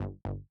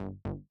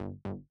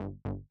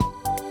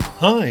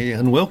Hi,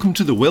 and welcome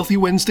to the Wealthy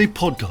Wednesday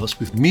podcast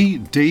with me,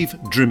 Dave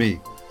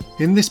Drimmy.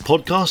 In this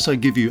podcast, I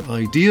give you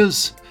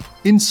ideas,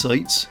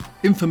 insights,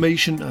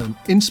 information, and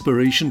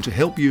inspiration to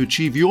help you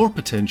achieve your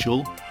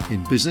potential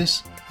in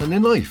business and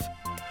in life.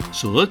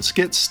 So let's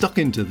get stuck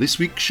into this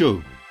week's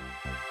show.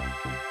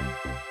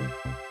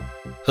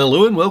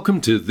 Hello and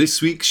welcome to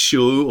this week's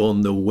show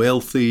on the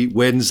Wealthy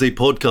Wednesday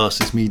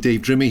podcast. It's me,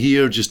 Dave Drimmy,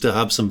 here just to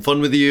have some fun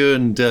with you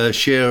and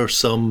share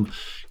some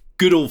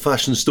good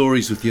old-fashioned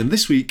stories with you. And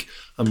this week,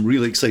 I'm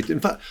really excited. In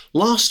fact,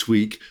 last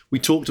week, we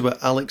talked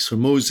about Alex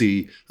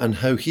Hormozi and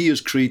how he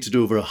has created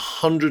over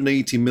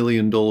 $180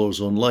 million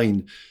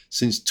online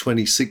since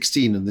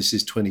 2016, and this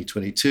is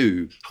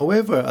 2022.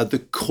 However, at the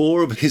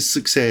core of his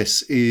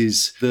success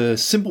is the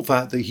simple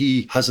fact that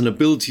he has an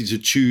ability to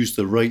choose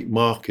the right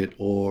market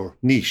or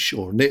niche,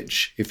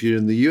 if you're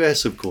in the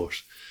US, of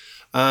course.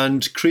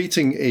 And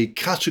creating a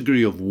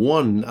category of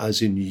one,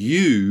 as in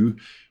you,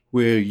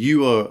 where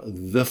you are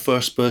the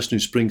first person who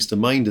springs to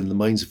mind in the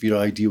minds of your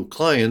ideal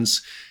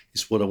clients,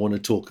 is what I want to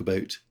talk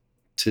about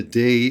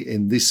today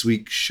in this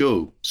week's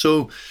show.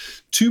 So,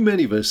 too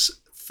many of us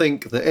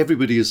think that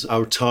everybody is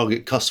our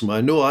target customer.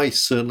 I know I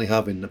certainly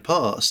have in the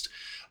past,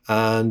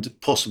 and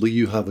possibly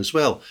you have as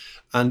well.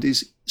 And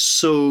it's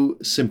so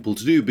simple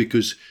to do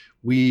because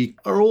we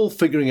are all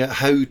figuring out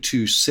how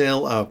to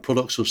sell our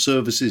products or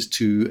services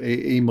to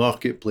a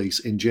marketplace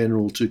in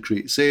general to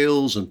create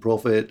sales and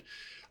profit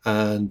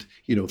and,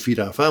 feed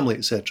our family,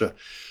 etc.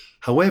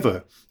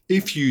 However,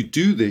 if you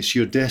do this,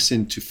 you're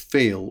destined to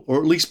fail, or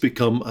at least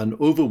become an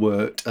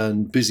overworked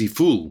and busy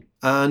fool.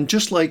 And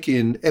just like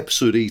in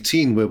episode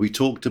 18, where we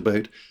talked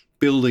about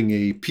building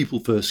a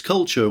people-first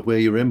culture where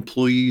your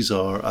employees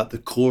are at the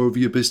core of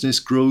your business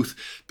growth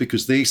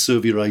because they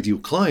serve your ideal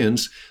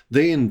clients,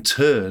 they in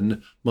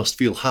turn must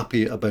feel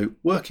happy about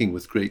working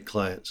with great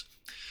clients.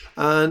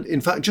 And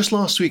in fact, just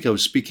last week, I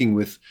was speaking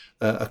with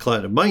a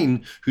client of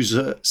mine who's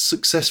a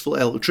successful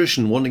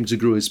electrician wanting to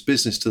grow his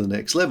business to the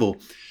next level.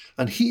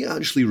 And he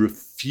actually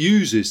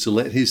refuses to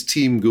let his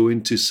team go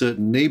into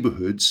certain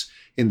neighborhoods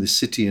in the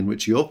city in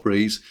which he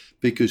operates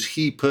because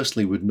he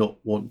personally would not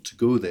want to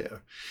go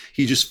there.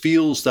 He just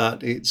feels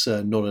that it's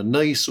not a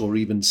nice or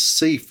even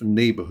safe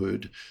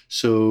neighborhood.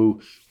 So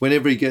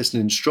whenever he gets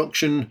an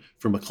instruction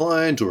from a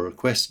client or a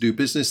request to do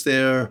business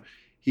there,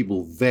 he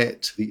will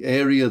vet the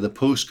area, the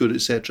postcode,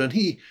 etc. And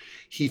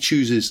he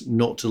chooses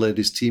not to let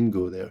his team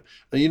go there.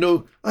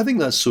 And I think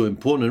that's so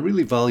important, a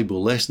really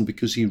valuable lesson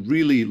because he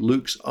really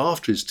looks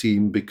after his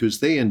team because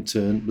they in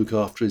turn look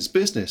after his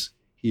business.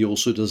 He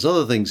also does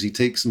other things. He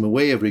takes them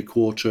away every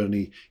quarter and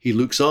he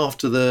looks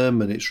after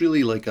them. And it's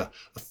really like a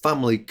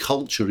family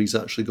culture he's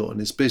actually got in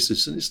his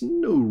business. And it's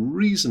no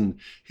reason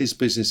his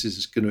business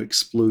is going to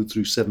explode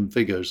through 7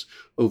 figures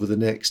over the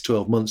next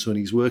 12 months when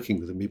he's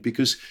working with me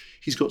because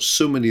he's got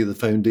so many of the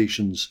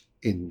foundations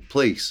in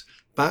place.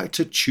 Back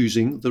to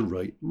choosing the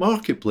right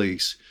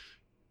marketplace.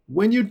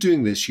 When you're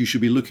doing this, you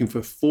should be looking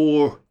for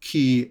 4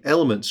 key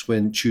elements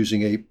when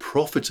choosing a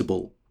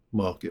profitable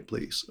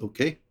marketplace,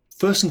 okay?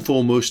 First and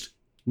foremost,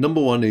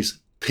 number 1 is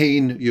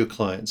pain your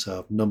clients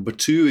have. Number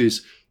 2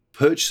 is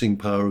purchasing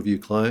power of your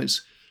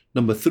clients.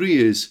 Number 3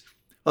 is,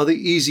 are they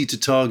easy to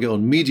target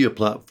on media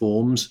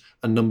platforms?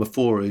 And number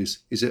 4 is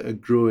it a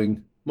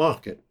growing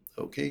market?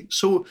 Okay,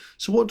 so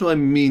what do I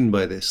mean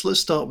by this? Let's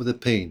start with the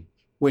pain.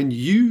 When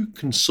you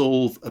can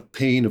solve a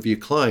pain of your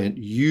client,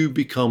 you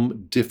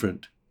become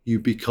different. You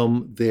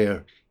become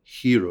their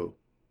hero.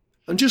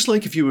 And just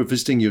like if you were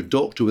visiting your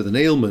doctor with an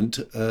ailment,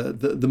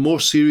 the more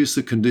serious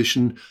the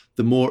condition,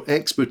 the more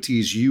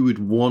expertise you would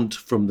want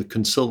from the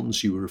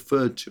consultants you were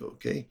referred to,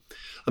 okay?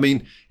 I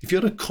mean, if you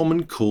had a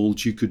common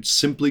cold, you could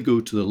simply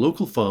go to the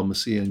local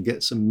pharmacy and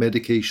get some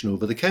medication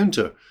over the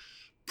counter,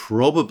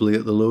 probably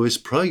at the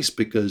lowest price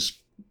because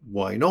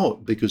why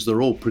not? Because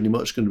they're all pretty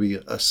much going to be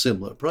a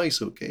similar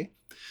price, okay?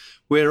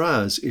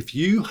 Whereas if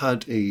you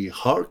had a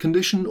heart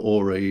condition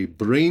or a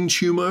brain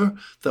tumor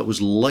that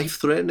was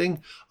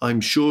life-threatening,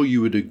 I'm sure you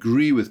would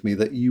agree with me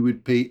that you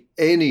would pay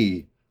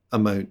any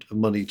amount of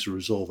money to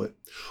resolve it.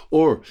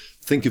 Or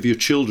think of your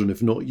children,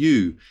 if not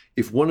you.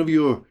 If one of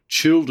your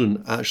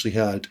children actually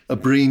had a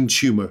brain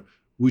tumor,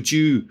 would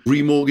you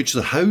remortgage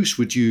the house?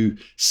 Would you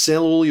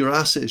sell all your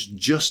assets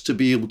just to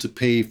be able to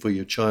pay for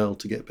your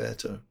child to get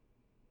better?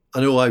 I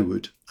know I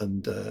would,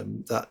 and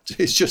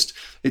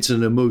it's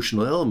an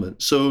emotional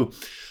element. So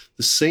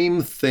the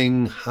same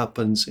thing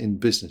happens in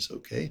business,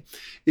 okay?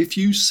 If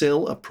you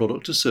sell a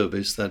product or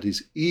service that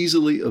is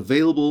easily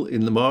available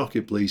in the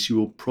marketplace, you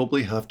will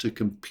probably have to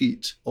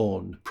compete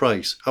on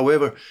price.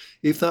 However,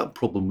 if that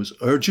problem was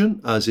urgent,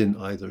 as in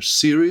either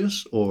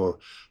serious or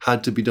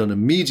had to be done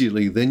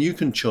immediately, then you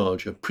can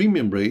charge a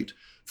premium rate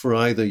for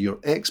either your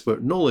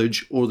expert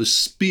knowledge or the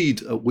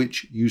speed at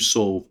which you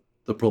solve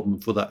the problem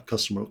for that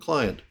customer or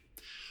client.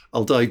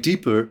 I'll dive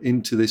deeper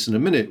into this in a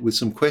minute with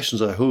some questions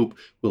I hope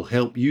will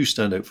help you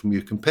stand out from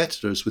your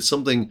competitors with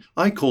something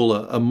I call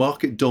a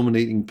market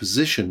dominating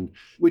position,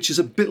 which is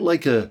a bit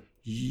like a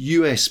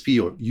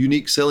USP or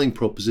unique selling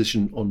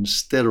proposition on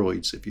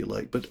steroids, if you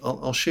like. But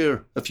I'll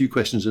share a few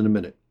questions in a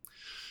minute.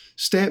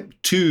 Step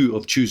 2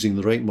 of choosing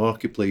the right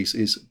marketplace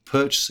is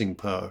purchasing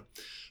power.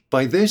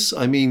 By this,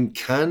 I mean,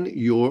 can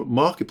your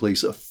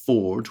marketplace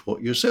afford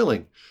what you're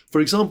selling? For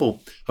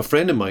example, a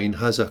friend of mine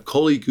has a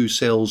colleague who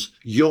sells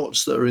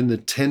yachts that are in the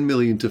 10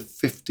 million to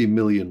 50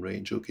 million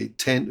range,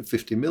 10 to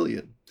 50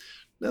 million.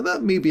 Now,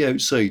 that may be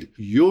outside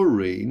your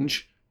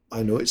range.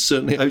 I know it's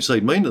certainly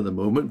outside mine at the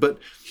moment, but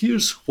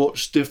here's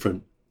what's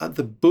different. At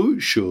the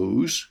boat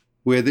shows,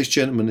 where this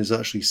gentleman is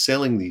actually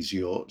selling these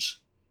yachts,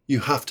 you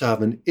have to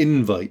have an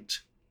invite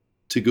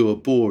to go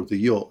aboard the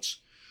yachts.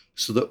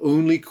 So that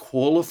only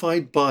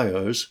qualified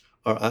buyers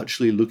are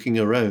actually looking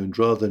around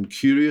rather than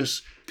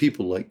curious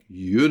people like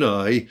you and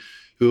I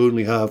who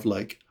only have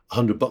like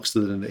 $100 to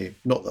the name.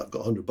 Not that I've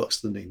got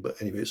 $100 to the name,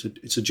 but anyway,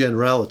 it's a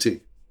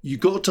generality. You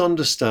got to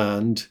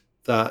understand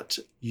that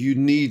you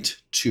need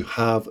to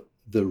have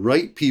the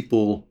right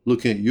people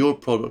looking at your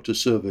product or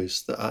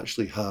service that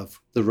actually have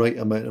the right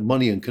amount of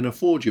money and can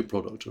afford your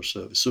product or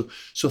service.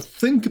 So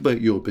think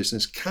about your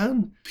business.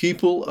 Can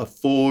people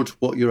afford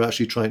what you're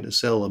actually trying to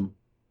sell them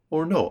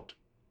or not?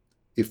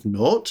 If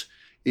not,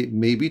 it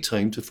may be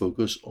time to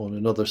focus on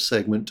another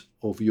segment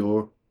of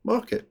your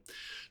market.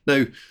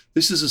 Now,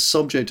 this is a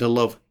subject I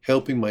love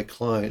helping my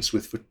clients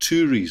with for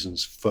two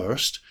reasons.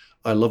 First,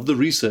 I love the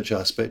research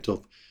aspect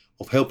of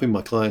helping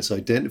my clients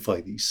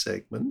identify these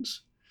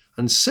segments.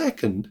 And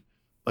second,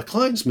 my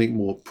clients make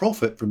more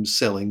profit from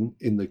selling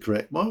in the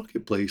correct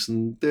marketplace,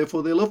 and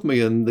therefore they love me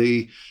and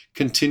they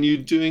continue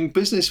doing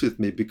business with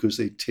me because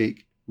they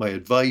take my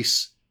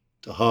advice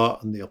to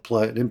heart and they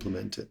apply it and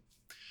implement it.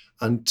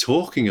 And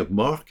talking of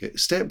market,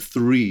 step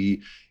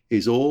 3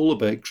 is all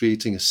about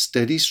creating a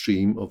steady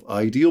stream of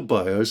ideal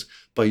buyers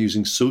by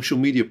using social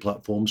media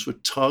platforms for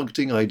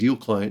targeting ideal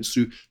clients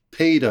through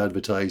paid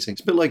advertising.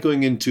 It's a bit like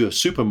going into a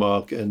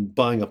supermarket and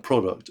buying a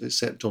product,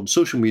 except on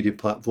social media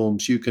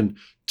platforms, you can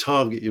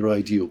target your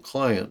ideal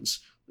clients.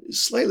 It's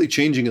slightly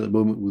changing at the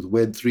moment with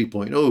Web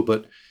 3.0,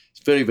 but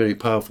it's very, very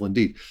powerful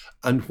indeed.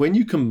 And when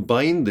you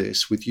combine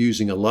this with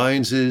using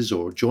alliances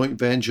or joint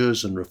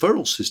ventures and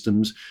referral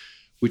systems,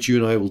 which you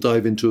and I will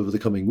dive into over the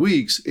coming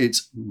weeks,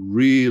 it's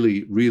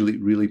really, really,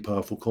 really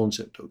powerful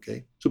concept,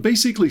 okay? So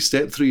basically,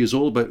 step 3 is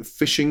all about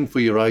fishing for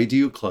your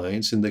ideal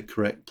clients in the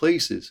correct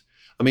places.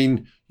 I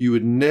mean, you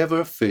would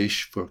never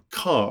fish for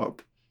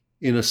carp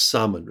in a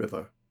salmon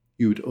river.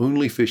 You would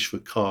only fish for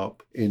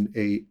carp in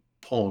a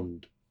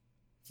pond.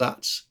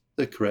 That's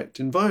the correct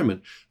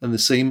environment. And the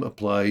same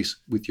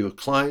applies with your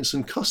clients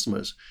and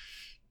customers.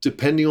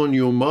 Depending on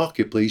your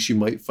marketplace, you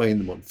might find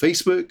them on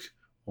Facebook,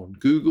 on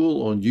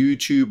Google, on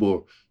YouTube,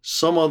 or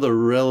some other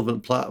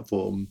relevant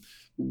platform,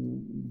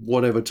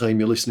 whatever time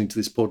you're listening to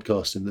this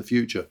podcast in the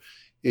future.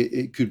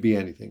 It could be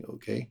anything,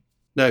 okay?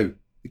 Now,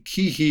 the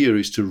key here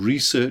is to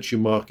research your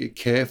market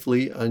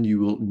carefully and you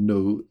will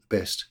know the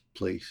best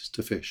place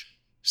to fish.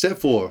 Step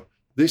 4,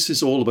 this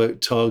is all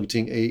about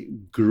targeting a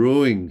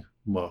growing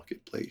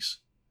marketplace.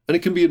 And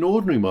it can be an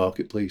ordinary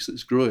marketplace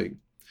that's growing.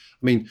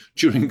 I mean,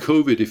 during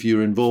COVID, if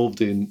you're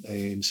involved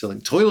in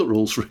selling toilet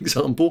rolls, for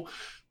example,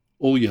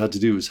 all you had to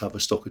do was have a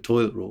stock of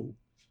toilet roll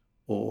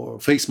or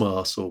face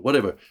masks or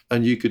whatever,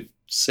 and you could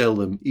sell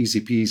them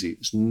easy peasy.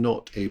 It's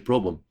not a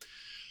problem.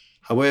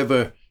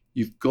 However,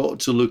 you've got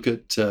to look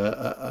at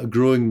a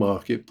growing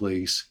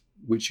marketplace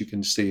which you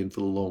can stay in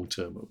for the long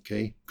term,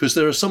 okay? Because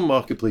there are some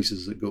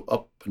marketplaces that go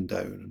up and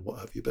down and what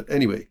have you. But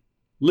anyway,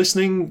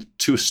 listening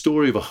to a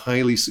story of a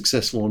highly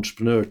successful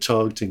entrepreneur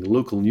targeting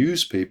local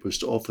newspapers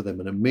to offer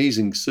them an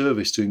amazing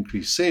service to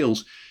increase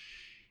sales,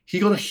 he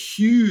got a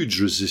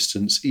huge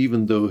resistance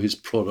even though his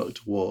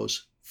product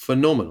was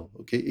phenomenal,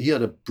 okay? He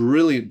had a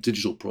brilliant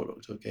digital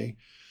product, okay?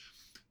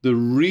 The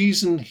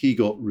reason he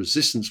got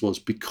resistance was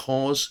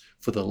because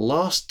for the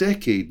last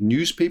decade,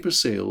 newspaper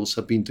sales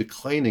have been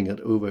declining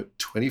at over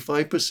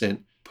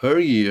 25% per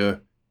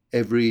year,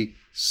 every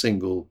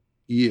single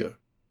year.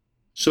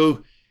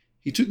 So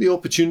he took the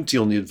opportunity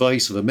on the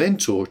advice of a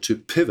mentor to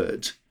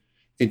pivot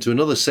into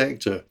another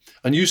sector.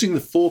 And using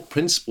the 4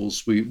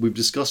 principles we've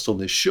discussed on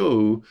this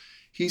show,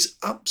 he's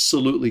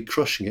absolutely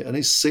crushing it. And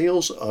his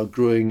sales are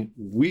growing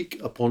week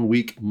upon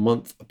week,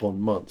 month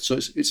upon month. So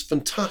it's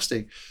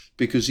fantastic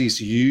because he's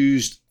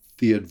used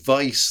the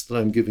advice that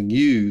I'm giving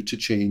you to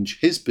change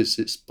his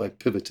business by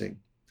pivoting.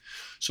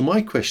 So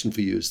my question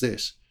for you is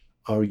this: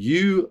 are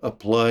you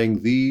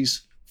applying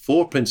these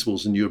 4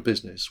 principles in your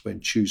business when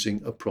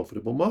choosing a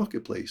profitable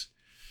marketplace?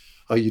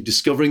 Are you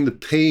discovering the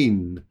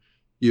pain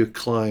your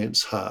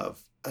clients have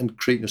and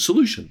creating a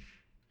solution?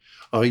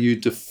 Are you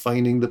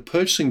defining the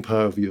purchasing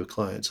power of your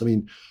clients? I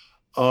mean,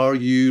 are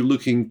you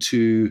looking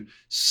to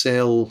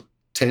sell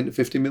 10 to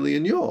 50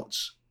 million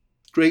yachts?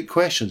 Great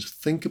questions.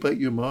 Think about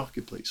your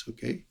marketplace,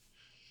 okay?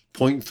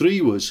 Point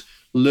 3 was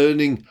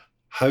learning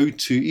how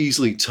to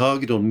easily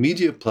target on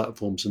media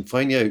platforms and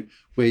finding out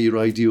where your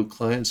ideal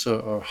clients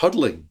are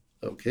huddling,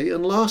 okay?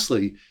 And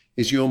lastly,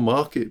 is your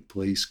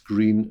marketplace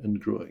green and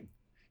growing?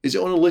 Is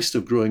it on a list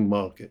of growing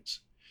markets?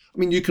 I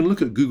mean, you can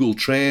look at Google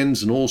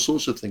Trends and all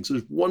sorts of things.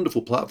 There's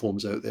wonderful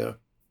platforms out there.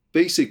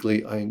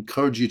 Basically, I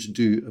encourage you to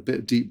do a bit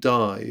of deep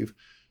dive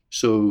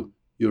so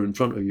you're in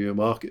front of your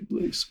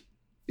marketplace.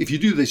 If you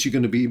do this, you're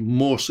going to be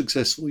more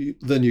successful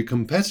than your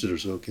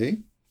competitors, okay?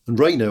 And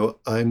right now,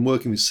 I'm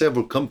working with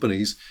several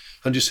companies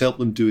and just help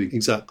them do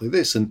exactly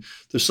this. And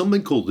there's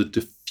something called the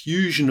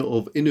diffusion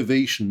of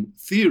innovation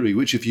theory,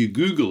 which if you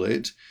Google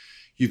it,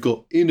 you've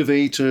got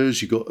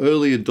innovators, you've got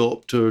early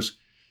adopters,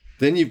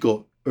 then you've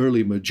got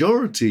early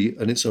majority,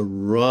 and it's a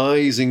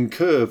rising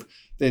curve.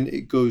 Then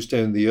it goes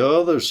down the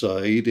other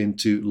side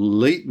into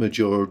late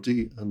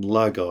majority and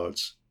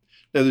laggards.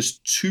 Now there's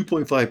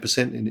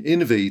 2.5% in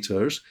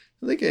innovators,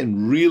 and they're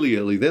getting really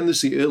early. Then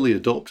there's the early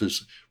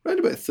adopters, around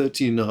about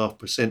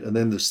 13.5%, and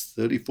then there's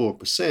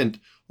 34%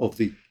 of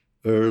the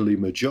early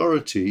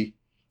majority.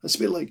 It's a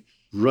bit like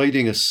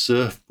riding a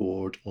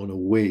surfboard on a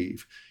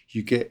wave.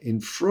 You get in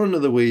front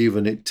of the wave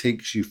and it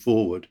takes you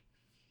forward.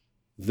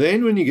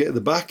 Then when you get at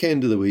the back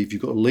end of the wave,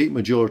 you've got a late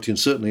majority and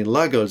certainly in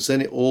laggards,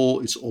 then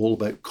it's all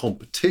about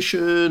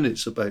competition,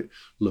 it's about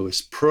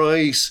lowest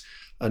price.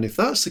 And if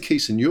that's the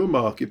case in your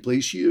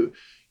marketplace, you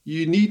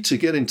need to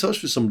get in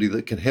touch with somebody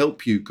that can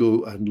help you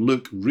go and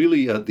look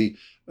really at the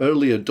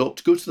early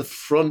adopter, go to the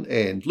front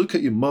end, look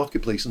at your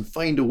marketplace and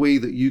find a way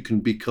that you can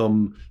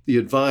become the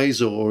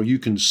advisor or you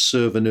can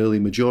serve an early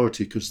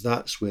majority, because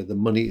that's where the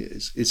money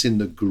is. It's in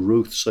the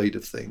growth side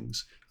of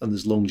things, and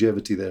there's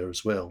longevity there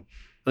as well.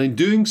 And in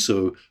doing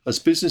so, as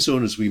business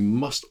owners, we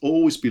must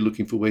always be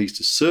looking for ways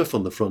to surf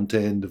on the front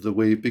end of the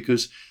wave,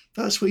 because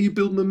that's where you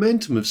build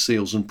momentum of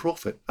sales and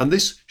profit. And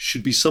this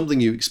should be something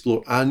you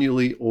explore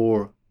annually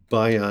or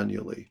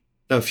biannually.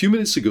 Now, a few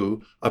minutes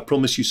ago, I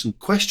promised you some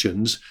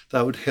questions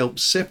that would help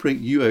separate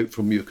you out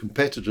from your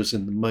competitors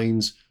in the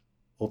minds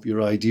of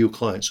your ideal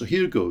client. So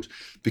here goes.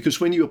 Because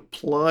when you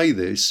apply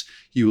this,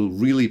 you will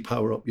really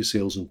power up your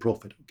sales and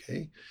profit,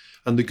 okay?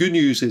 And the good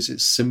news is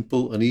it's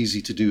simple and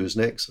easy to do as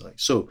an exercise.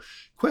 So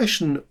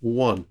question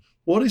 1,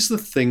 what is the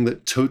thing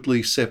that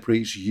totally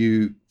separates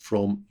you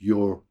from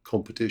your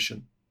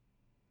competition?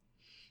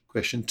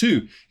 Question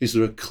 2, is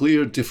there a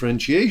clear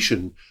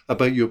differentiation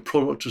about your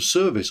product or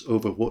service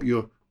over what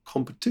your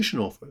competition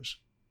offers?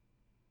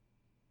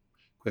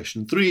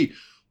 Question 3,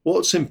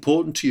 what's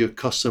important to your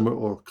customer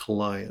or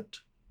client?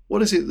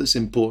 What is it that's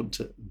important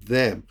to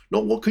them?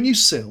 Not what can you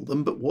sell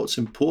them, but what's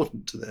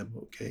important to them,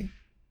 okay?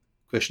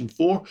 Question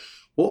 4,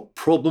 what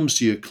problems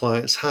do your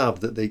clients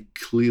have that they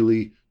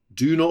clearly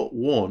do not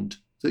want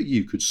that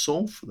you could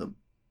solve for them?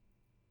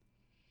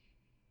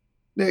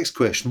 Next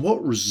question,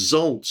 what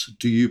results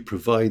do you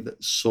provide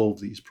that solve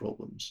these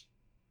problems?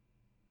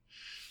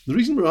 The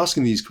reason we're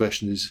asking these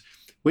questions is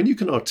when you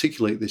can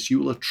articulate this, you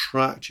will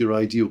attract your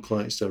ideal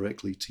clients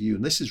directly to you.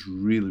 And this is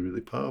really,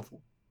 really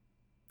powerful.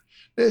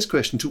 Next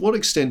question, to what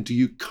extent do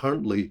you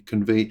currently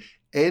convey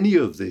any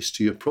of this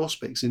to your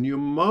prospects in your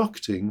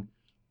marketing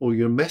or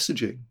your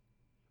messaging?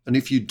 And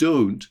if you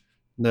don't,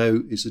 now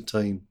is the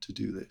time to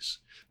do this,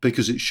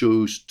 because it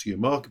shows to your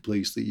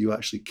marketplace that you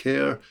actually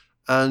care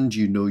and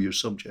you know your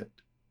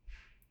subject.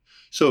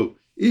 So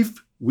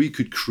if we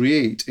could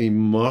create a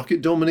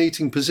market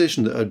dominating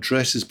position that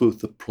addresses both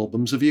the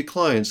problems of your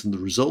clients and the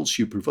results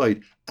you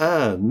provide,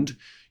 and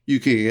you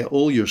can get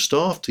all your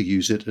staff to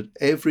use it at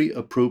every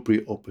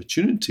appropriate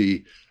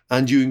opportunity,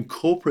 and you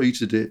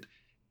incorporated it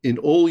in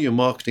all your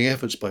marketing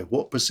efforts, by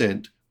what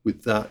percent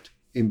would that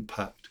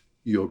impact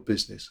your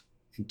business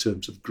in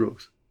terms of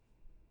growth?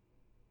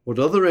 What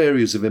other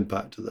areas of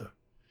impact are there?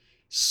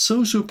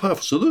 So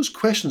powerful. So those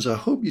questions, I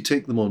hope you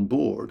take them on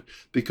board,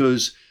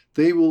 because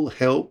they will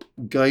help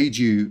guide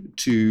you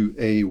to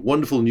a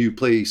wonderful new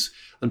place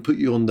and put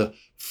you on the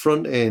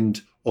front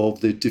end of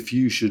the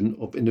diffusion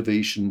of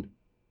innovation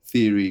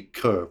theory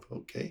curve,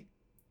 okay?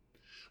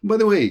 And by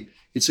the way,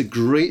 it's a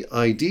great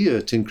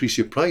idea to increase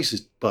your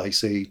prices by,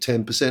 say,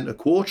 10% a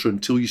quarter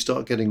until you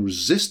start getting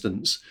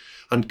resistance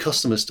and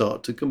customers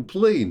start to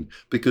complain,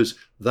 because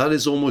that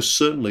is almost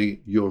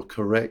certainly your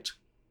correct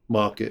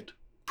market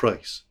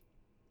price.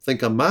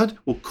 Think I'm mad?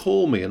 Well,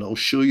 call me and I'll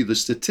show you the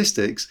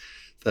statistics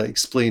that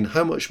explain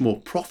how much more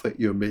profit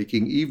you're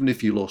making, even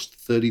if you lost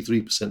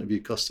 33% of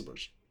your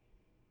customers.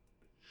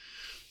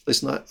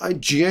 Listen, I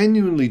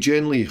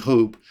genuinely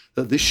hope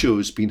that this show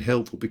has been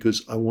helpful,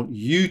 because I want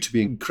you to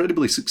be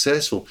incredibly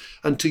successful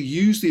and to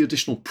use the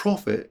additional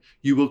profit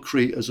you will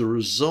create as a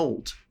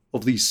result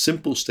of these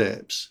simple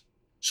steps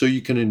so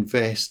you can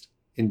invest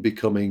in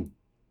becoming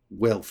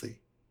wealthy.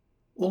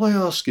 All I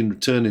ask in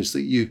return is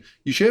that you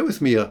share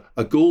with me a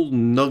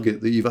golden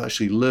nugget that you've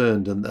actually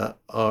learned and that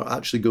are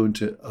actually going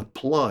to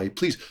apply.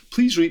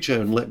 Please reach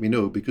out and let me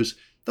know, because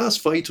that's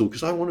vital,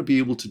 because I want to be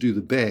able to do the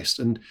best.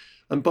 And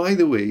by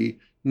the way,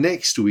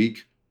 next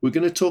week, we're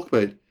going to talk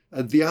about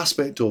the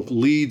aspect of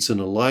leads and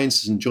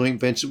alliances and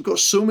joint ventures. We've got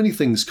so many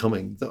things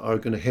coming that are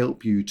going to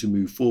help you to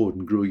move forward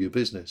and grow your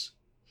business.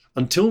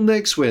 Until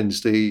next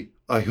Wednesday,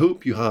 I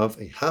hope you have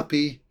a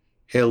happy,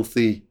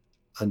 healthy,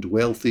 and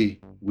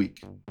wealthy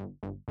week.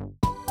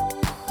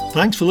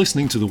 Thanks for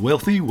listening to the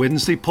Wealthy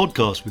Wednesday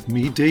podcast with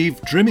me,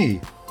 Dave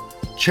Drimmy.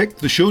 Check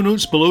the show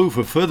notes below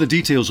for further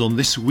details on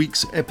this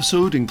week's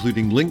episode,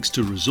 including links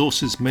to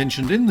resources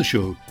mentioned in the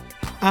show.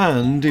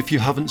 And if you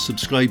haven't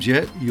subscribed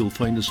yet, you'll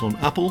find us on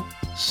Apple,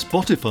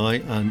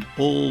 Spotify, and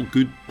all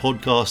good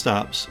podcast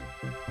apps.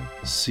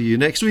 See you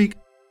next week.